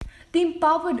The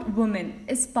empowered woman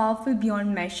is powerful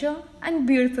beyond measure and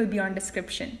beautiful beyond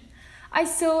description. I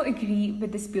so agree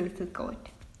with this beautiful quote.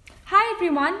 Hi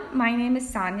everyone, my name is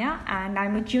Sanya and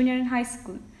I'm a junior in high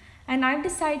school. And I've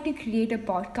decided to create a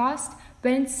podcast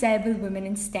wherein several women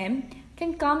in STEM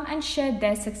can come and share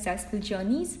their successful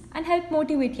journeys and help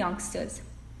motivate youngsters.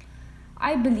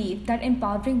 I believe that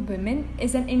empowering women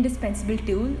is an indispensable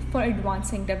tool for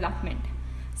advancing development.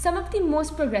 Some of the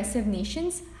most progressive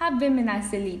nations have women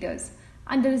as their leaders,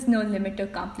 and there is no limit to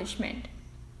accomplishment.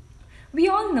 We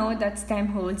all know that STEM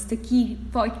holds the key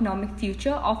for economic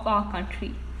future of our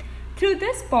country. Through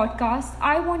this podcast,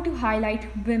 I want to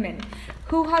highlight women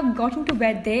who have gotten to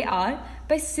where they are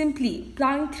by simply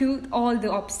plowing through all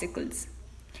the obstacles.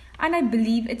 And I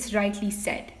believe it's rightly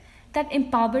said that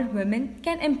empowered women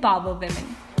can empower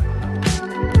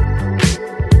women.